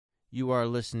You are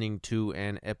listening to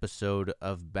an episode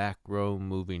of Back Row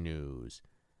Movie News.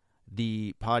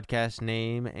 The podcast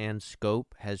name and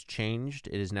scope has changed.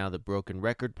 It is now the Broken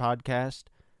Record Podcast,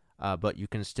 but you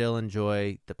can still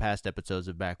enjoy the past episodes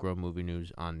of Back Row Movie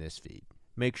News on this feed.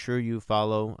 Make sure you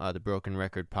follow the Broken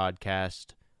Record Podcast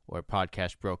or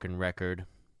Podcast Broken Record,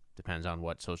 depends on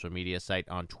what social media site,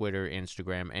 on Twitter,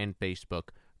 Instagram, and Facebook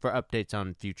for updates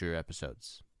on future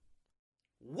episodes.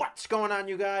 What's going on,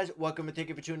 you guys? Welcome and thank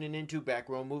you for tuning in to Back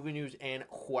Row Movie News and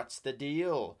What's the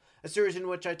Deal? A series in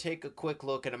which I take a quick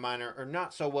look at a minor or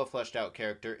not so well fleshed out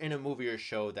character in a movie or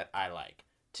show that I like.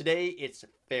 Today, it's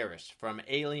Ferris from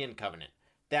Alien Covenant.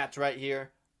 That's right here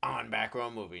on Back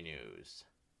Row Movie News.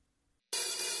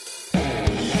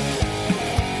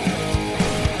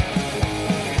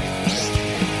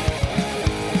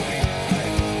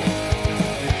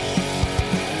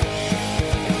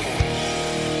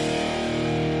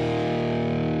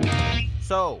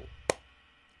 So,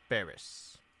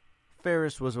 Ferris.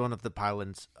 Ferris was one of the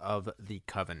pilots of the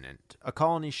Covenant, a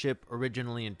colony ship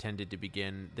originally intended to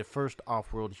begin the first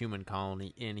off-world human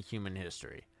colony in human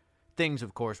history. Things,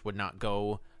 of course, would not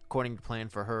go according to plan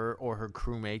for her or her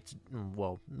crewmates,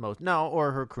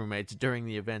 during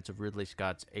the events of Ridley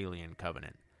Scott's Alien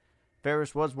Covenant.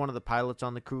 Ferris was one of the pilots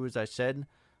on the crew, as I said.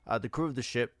 The crew of the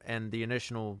ship and the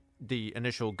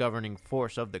initial governing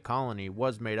force of the colony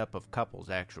was made up of couples,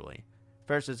 actually.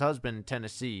 Ferris's husband,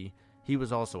 Tennessee, he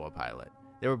was also a pilot.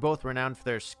 They were both renowned for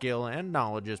their skill and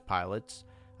knowledge as pilots.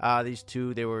 These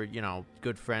two, they were,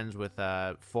 good friends with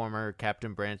former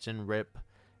Captain Branson, Rip,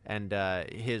 and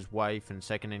his wife and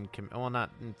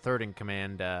third in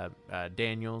command,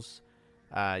 Daniels.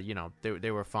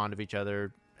 They were fond of each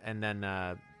other. And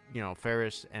then,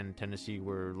 Ferris and Tennessee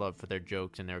were loved for their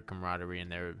jokes and their camaraderie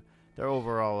and their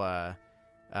overall,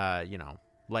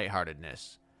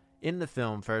 lightheartedness. In the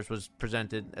film, Ferris was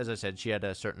presented, as I said, she had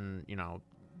a certain,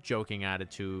 joking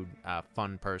attitude,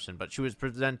 fun person, but she was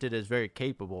presented as very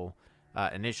capable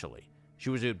initially.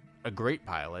 She was a great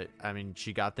pilot. I mean,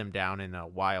 she got them down in a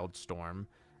wild storm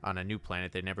on a new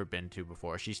planet they'd never been to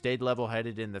before. She stayed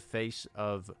level-headed in the face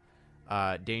of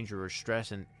danger or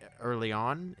stress and early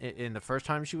on in the first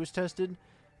time she was tested,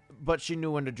 but she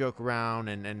knew when to joke around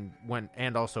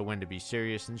and also when to be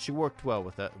serious, and she worked well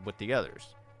with the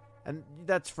others. And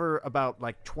that's for about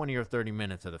 20 or 30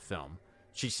 minutes of the film.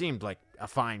 She seemed like a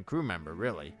fine crew member,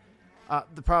 really.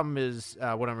 The problem is,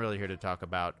 what I'm really here to talk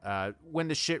about, when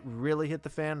the shit really hit the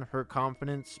fan, her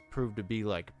confidence proved to be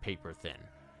paper thin.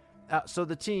 So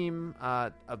the team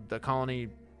of the colony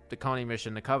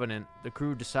mission, the Covenant, the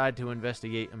crew decided to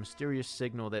investigate a mysterious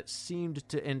signal that seemed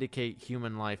to indicate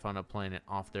human life on a planet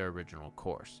off their original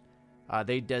course.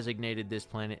 They designated this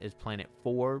planet as Planet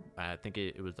 4. I think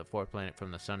it was the fourth planet from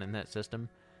the sun in that system.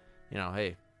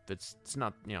 Hey, it's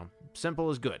not, simple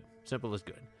is good. Simple is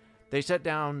good. They set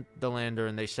down the lander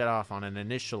and they set off on an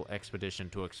initial expedition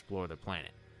to explore the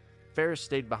planet. Ferris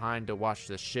stayed behind to watch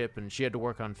the ship, and she had to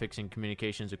work on fixing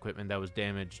communications equipment that was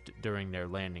damaged during their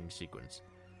landing sequence.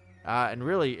 And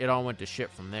really, it all went to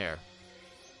shit from there.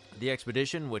 The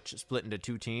expedition, which split into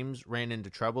two teams, ran into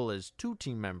trouble as two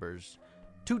team members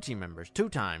two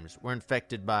times were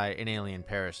infected by an alien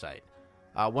parasite.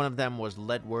 One of them was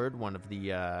Ledward, one of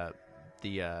the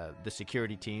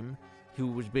security team, who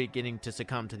was beginning to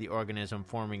succumb to the organism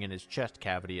forming in his chest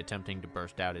cavity, attempting to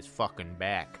burst out his fucking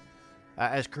back.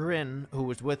 As Corinne, who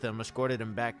was with him, escorted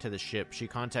him back to the ship, she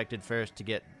contacted Ferris to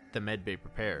get the medbay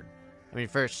prepared. I mean,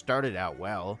 Ferris started out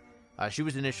well. She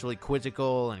was initially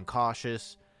quizzical and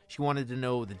cautious. She wanted to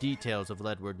know the details of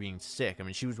Ledward being sick. I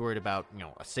mean, she was worried about,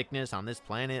 a sickness on this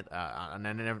planet, on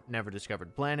a never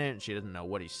discovered planet, and she doesn't know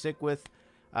what he's sick with,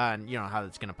 and, how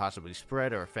it's going to possibly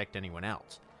spread or affect anyone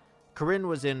else. Corinne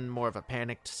was in more of a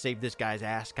panic to save this guy's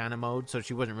ass kind of mode, so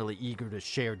she wasn't really eager to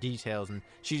share details, and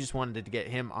she just wanted to get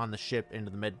him on the ship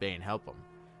into the medbay and help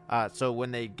him. So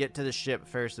when they get to the ship,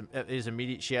 Ferris is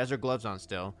immediate. She has her gloves on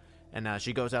still, and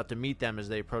she goes out to meet them as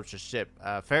they approach the ship.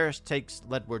 Ferris takes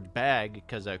Ledward's bag,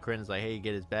 because Corinne's like, hey,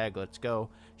 get his bag, let's go.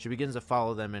 She begins to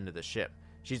follow them into the ship.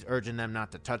 She's urging them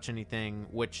not to touch anything,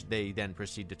 which they then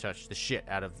proceed to touch the shit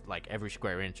out of, every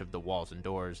square inch of the walls and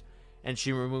doors. And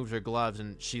she removes her gloves,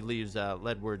 and she leaves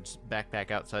Ledward's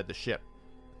backpack outside the ship.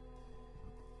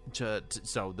 So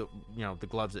the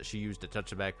gloves that she used to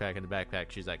touch the backpack and the backpack,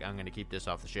 she's like, I'm going to keep this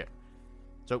off the ship.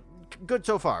 So, good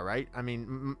so far, right? I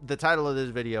mean, the title of this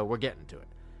video, we're getting to it.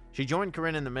 She joined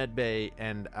Corinne in the medbay,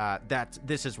 and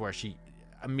this is where she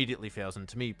immediately fails. And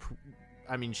to me,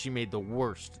 she made the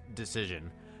worst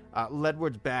decision.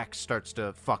 Ledward's back starts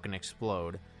to fucking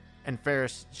explode. And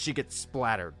Ferris, she gets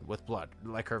splattered with blood,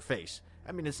 like her face.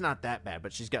 I mean, it's not that bad,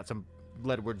 but she's got some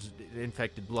Ledward's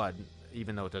infected blood,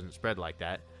 even though it doesn't spread like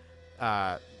that,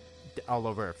 all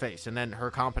over her face. And then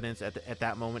her confidence at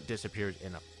that moment disappears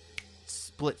in a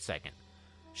split second.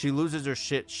 She loses her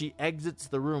shit. She exits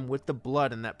the room with the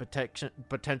blood and that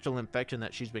potential infection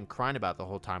that she's been crying about the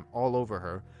whole time all over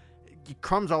her.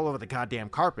 Crumbs all over the goddamn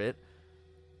carpet.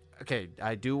 Okay,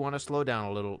 I do want to slow down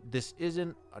a little. This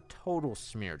isn't a total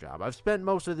smear job. I've spent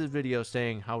most of this video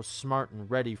saying how smart and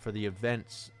ready for the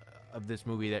events of this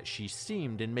movie that she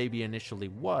seemed and maybe initially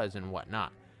was and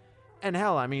whatnot. And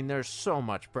hell, I mean, there's so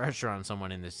much pressure on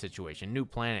someone in this situation. New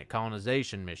planet,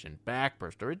 colonization mission,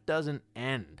 backburster. It doesn't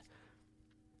end.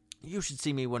 You should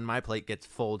see me when my plate gets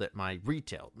full at my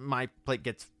retail. My plate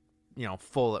gets,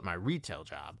 full at my retail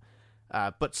job.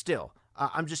 But still,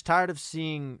 I'm just tired of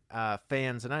seeing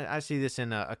fans, and I see this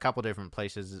in a couple different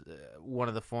places. One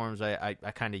of the forums I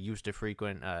kind of used to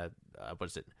frequent, what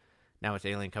is it? Now it's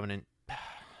Alien Covenant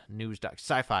News, the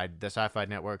Sci-Fi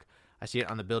Network. I see it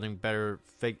on the Building Better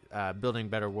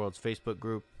Worlds Facebook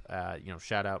group.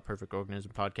 Shout out Perfect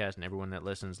Organism Podcast and everyone that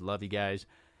listens. Love you guys.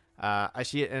 I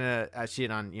see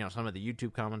it on some of the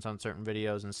YouTube comments on certain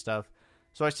videos and stuff.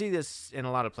 So I see this in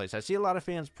a lot of places. I see a lot of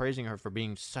fans praising her for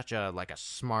being such a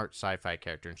smart sci-fi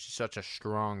character, and she's such a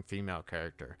strong female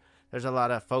character. There's a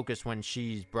lot of focus when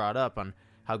she's brought up on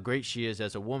how great she is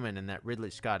as a woman, and that Ridley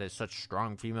Scott has such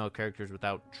strong female characters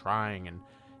without trying. And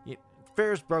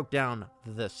Ferris broke down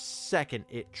the second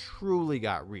it truly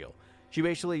got real.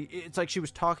 It's like she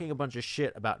was talking a bunch of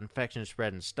shit about infection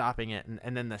spread and stopping it,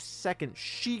 and then the second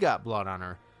she got blood on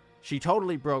her, she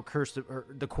totally broke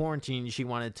the quarantine she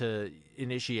wanted to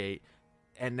initiate.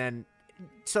 And then,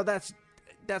 so that's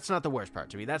not the worst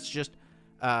part to me. That's just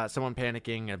someone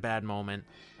panicking, a bad moment,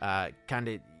 kind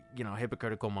of,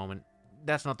 hypocritical moment.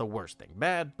 That's not the worst thing.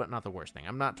 Bad, but not the worst thing.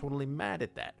 I'm not totally mad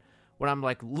at that. What I'm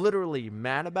literally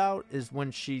mad about is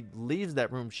when she leaves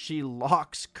that room, she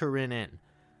locks Corinne in.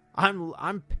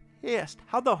 I'm pissed.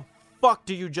 How the fuck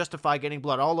do you justify getting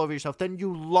blood all over yourself? Then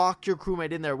you lock your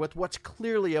crewmate in there with what's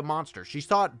clearly a monster. She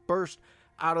saw it burst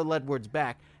out of Ledward's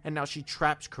back, and now she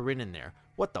traps Corinne in there.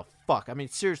 What the fuck? I mean,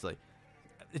 seriously.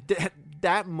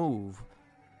 That move,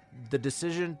 the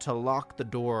decision to lock the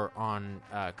door on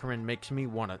Corinne makes me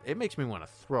want to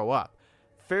throw up.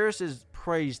 Ferris is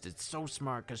praised. It's so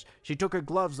smart because she took her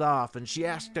gloves off and she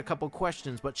asked a couple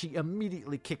questions, but she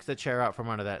immediately kicks the chair out from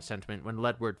under that sentiment when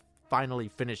Ledward finally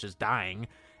finishes dying,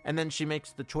 and then she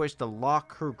makes the choice to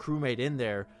lock her crewmate in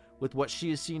there with what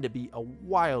she is seen to be a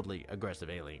wildly aggressive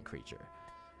alien creature.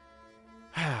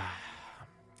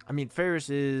 I mean, Ferris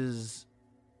is,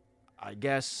 I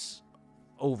guess,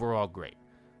 overall great.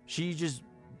 She just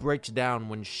breaks down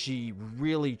when she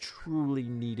really, truly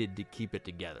needed to keep it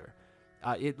together.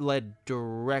 It led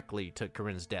directly to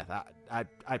Corinne's death.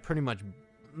 I pretty much,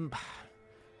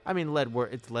 I mean,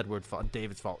 it's Ledward's fault,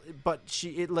 David's fault, but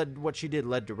what she did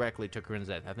led directly to Corinne's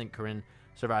death. I think Corinne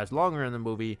survives longer in the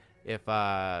movie if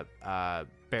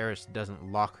Ferris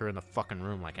doesn't lock her in the fucking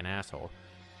room like an asshole.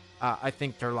 I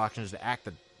think their option is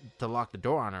to lock the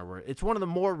door on her. It's one of the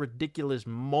more ridiculous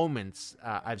moments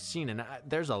I've seen, and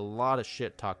there's a lot of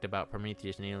shit talked about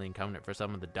Prometheus and Alien Covenant for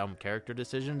some of the dumb character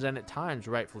decisions, and at times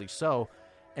rightfully so.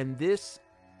 And this,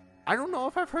 I don't know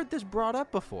if I've heard this brought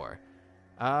up before.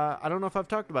 I don't know if I've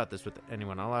talked about this with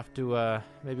anyone. I'll have to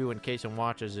maybe when Kason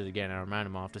watches it again, I'll remind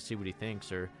him. I'll have to see what he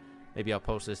thinks, or maybe I'll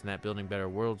post this in that Building Better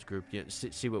Worlds group.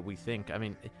 See what we think. I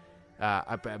mean,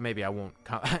 maybe I won't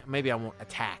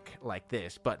attack like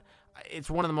this, but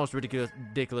it's one of the most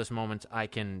ridiculous moments I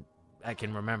can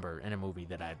remember in a movie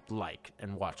that I like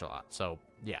and watch a lot. So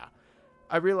yeah,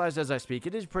 I realize as I speak,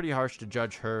 it is pretty harsh to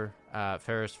judge her,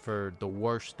 Ferris, for the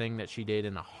worst thing that she did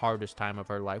in the hardest time of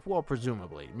her life. Well,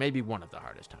 presumably, maybe one of the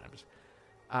hardest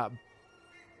times.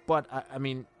 But I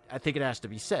mean, I think it has to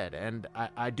be said, and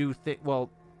I do think. Well,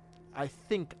 I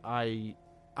think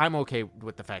I'm okay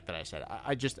with the fact that I said it.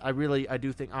 I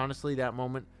do think, honestly, that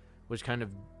moment was kind of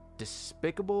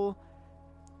despicable,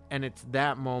 and it's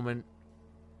that moment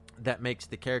that makes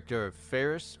the character of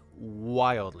Ferris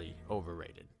wildly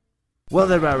overrated. Well,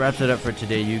 that about wraps it up for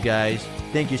today, you guys.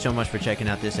 Thank you so much for checking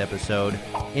out this episode.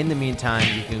 In the meantime,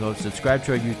 you can go subscribe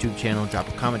to our YouTube channel, drop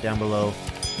a comment down below,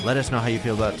 let us know how you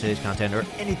feel about today's content or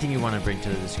anything you want to bring to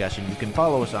the discussion. You can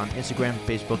follow us on Instagram,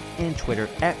 Facebook, and Twitter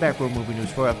at Backrow Movie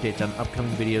News for updates on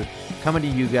upcoming videos coming to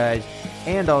you guys.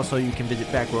 And also, you can visit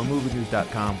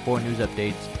backrowmovienews.com for news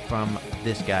updates from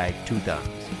this guy, Two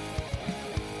Thumbs.